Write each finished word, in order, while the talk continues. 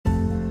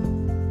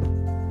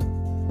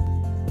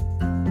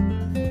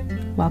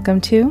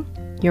Welcome to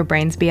Your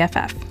Brain's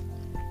BFF.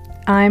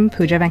 I'm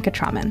Pooja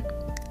Venkatraman,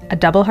 a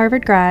double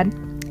Harvard grad,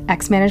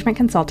 ex-management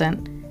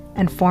consultant,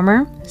 and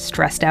former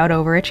stressed-out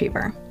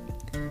overachiever.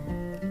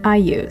 I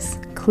use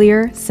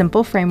clear,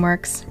 simple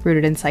frameworks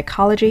rooted in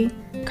psychology,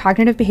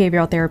 cognitive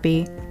behavioral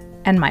therapy,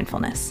 and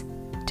mindfulness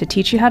to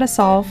teach you how to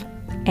solve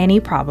any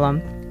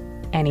problem,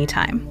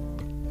 anytime.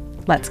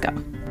 Let's go.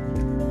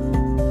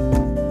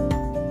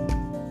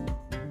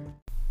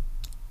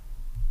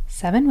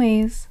 7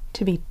 ways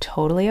to be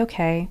totally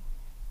okay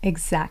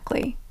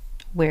exactly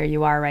where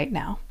you are right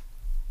now.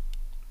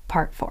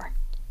 Part 4.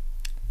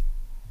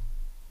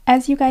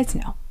 As you guys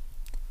know,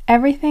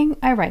 everything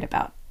I write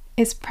about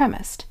is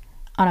premised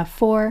on a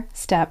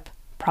 4-step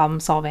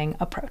problem-solving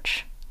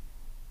approach.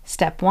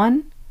 Step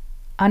 1,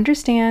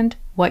 understand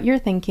what you're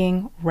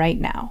thinking right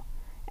now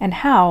and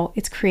how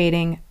it's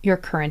creating your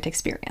current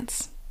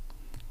experience.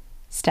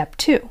 Step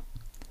 2,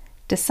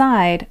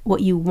 decide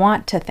what you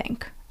want to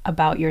think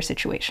about your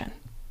situation.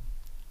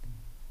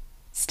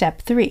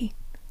 Step 3,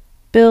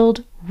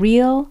 build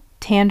real,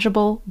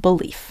 tangible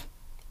belief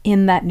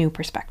in that new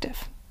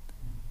perspective.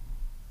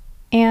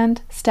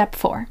 And step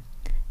 4,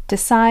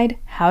 decide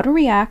how to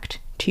react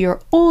to your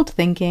old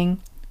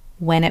thinking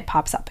when it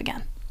pops up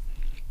again.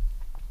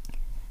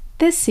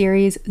 This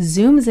series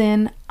zooms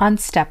in on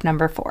step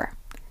number 4.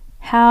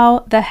 How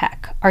the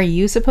heck are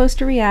you supposed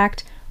to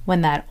react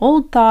when that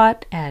old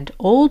thought and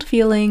old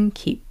feeling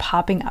keep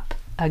popping up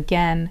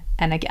again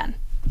and again?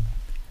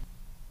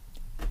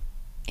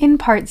 In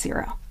part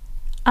 0,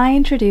 I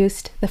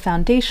introduced the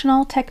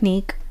foundational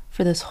technique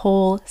for this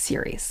whole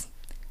series: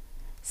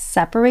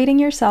 separating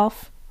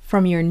yourself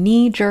from your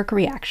knee-jerk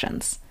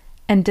reactions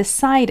and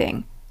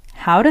deciding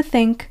how to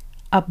think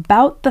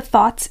about the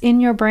thoughts in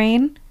your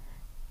brain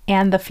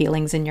and the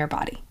feelings in your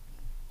body.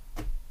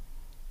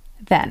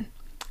 Then,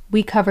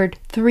 we covered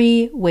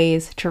 3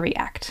 ways to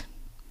react.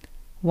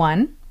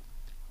 1,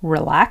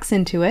 relax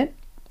into it.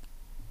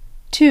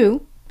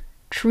 2,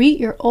 treat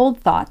your old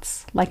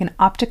thoughts like an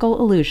optical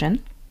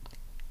illusion.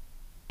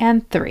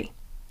 And 3,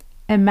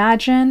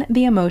 imagine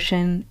the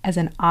emotion as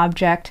an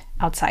object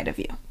outside of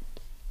you.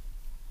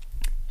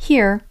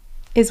 Here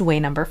is way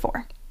number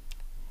 4.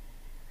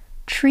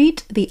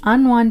 Treat the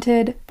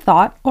unwanted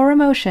thought or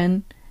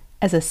emotion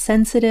as a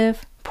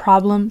sensitive,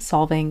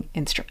 problem-solving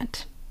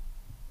instrument.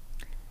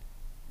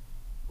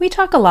 We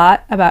talk a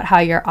lot about how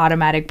your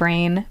automatic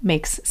brain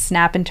makes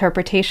snap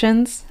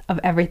interpretations of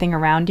everything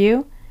around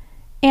you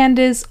and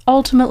is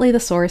ultimately the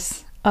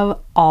source of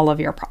all of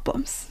your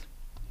problems.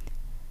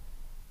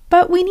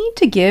 But we need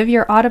to give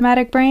your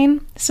automatic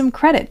brain some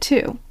credit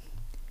too.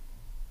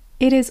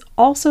 It is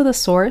also the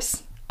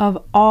source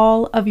of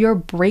all of your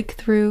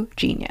breakthrough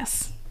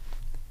genius.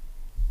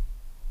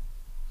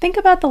 Think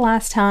about the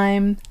last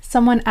time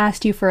someone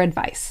asked you for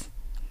advice,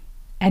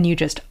 and you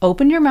just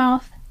opened your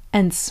mouth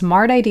and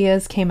smart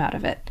ideas came out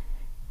of it,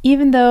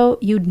 even though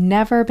you'd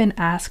never been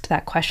asked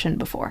that question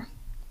before.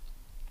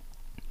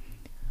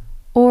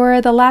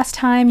 Or the last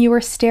time you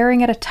were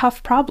staring at a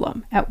tough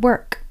problem at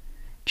work,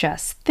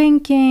 just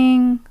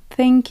thinking,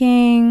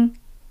 and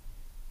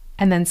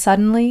then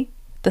suddenly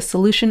the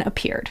solution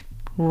appeared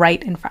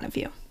right in front of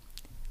you.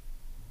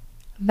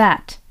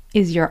 That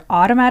is your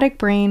automatic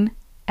brain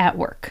at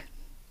work.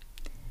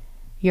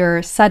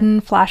 Your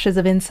sudden flashes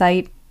of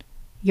insight,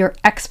 your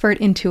expert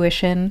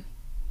intuition,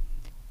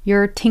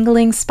 your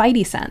tingling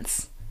spidey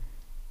sense,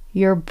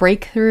 your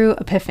breakthrough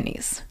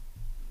epiphanies.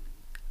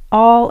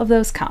 All of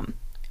those come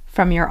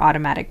from your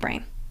automatic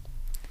brain.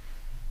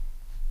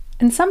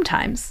 And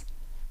sometimes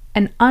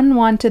an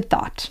unwanted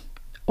thought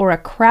or a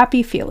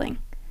crappy feeling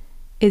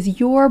is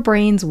your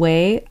brain's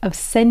way of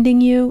sending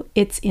you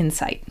its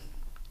insight.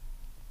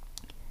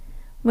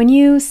 When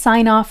you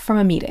sign off from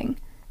a meeting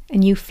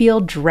and you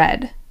feel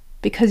dread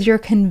because you're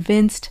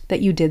convinced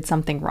that you did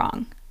something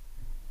wrong.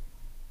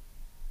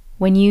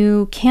 When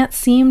you can't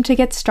seem to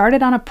get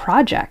started on a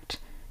project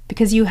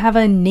because you have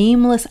a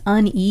nameless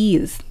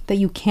unease that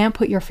you can't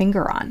put your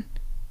finger on.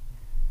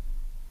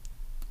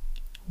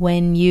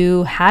 When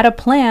you had a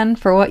plan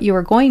for what you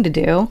were going to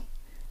do,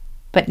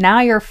 but now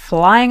you're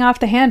flying off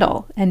the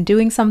handle and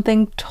doing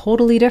something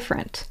totally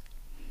different.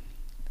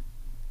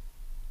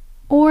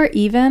 Or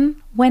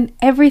even when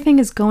everything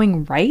is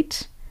going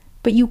right,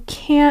 but you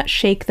can't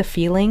shake the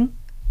feeling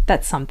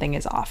that something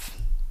is off.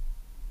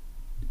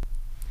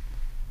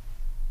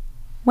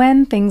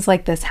 When things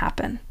like this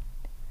happen,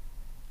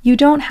 you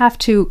don't have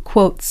to,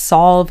 quote,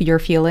 solve your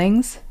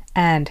feelings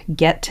and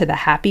get to the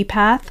happy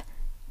path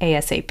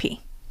ASAP.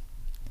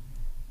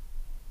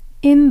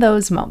 In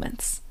those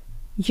moments,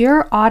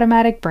 your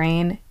automatic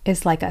brain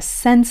is like a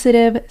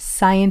sensitive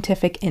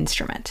scientific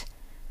instrument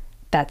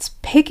that's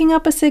picking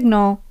up a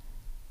signal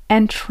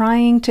and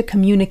trying to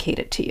communicate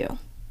it to you.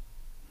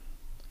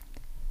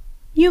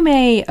 You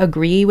may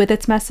agree with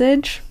its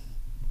message,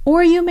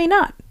 or you may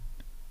not.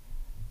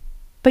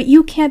 But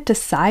you can't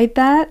decide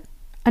that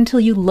until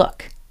you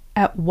look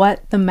at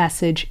what the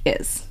message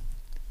is.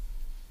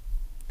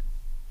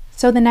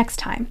 So the next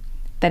time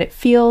that it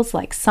feels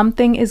like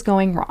something is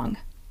going wrong,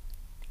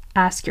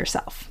 ask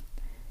yourself,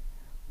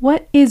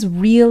 What is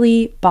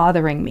really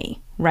bothering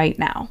me right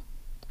now?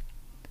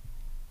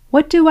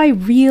 What do I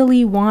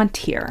really want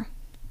here?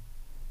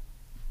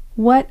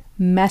 What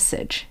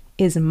message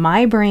is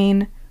my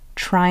brain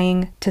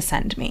trying to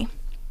send me?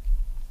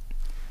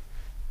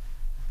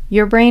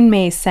 Your brain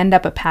may send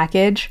up a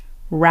package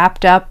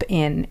wrapped up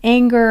in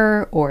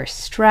anger or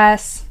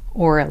stress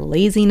or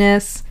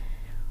laziness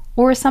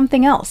or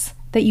something else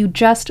that you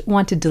just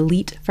want to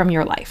delete from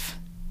your life.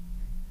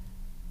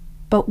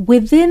 But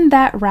within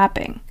that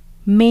wrapping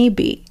may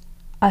be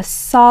a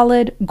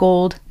solid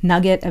gold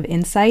nugget of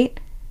insight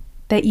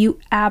that you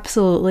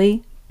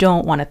absolutely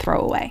don't want to throw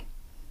away.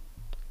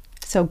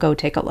 So go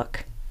take a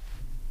look.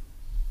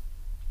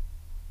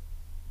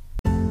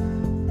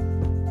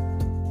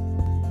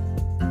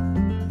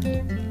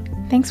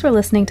 Thanks for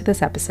listening to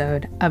this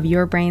episode of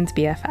Your Brain's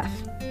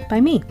BFF by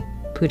me,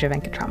 Pooja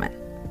Venkatraman.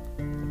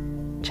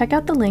 Check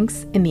out the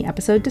links in the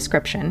episode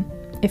description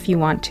if you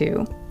want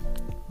to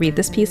read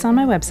this piece on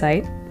my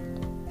website,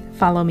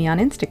 follow me on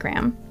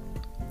Instagram,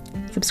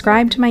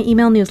 subscribe to my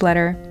email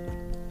newsletter,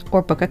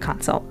 or book a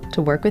consult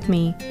to work with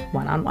me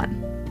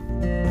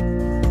one-on-one.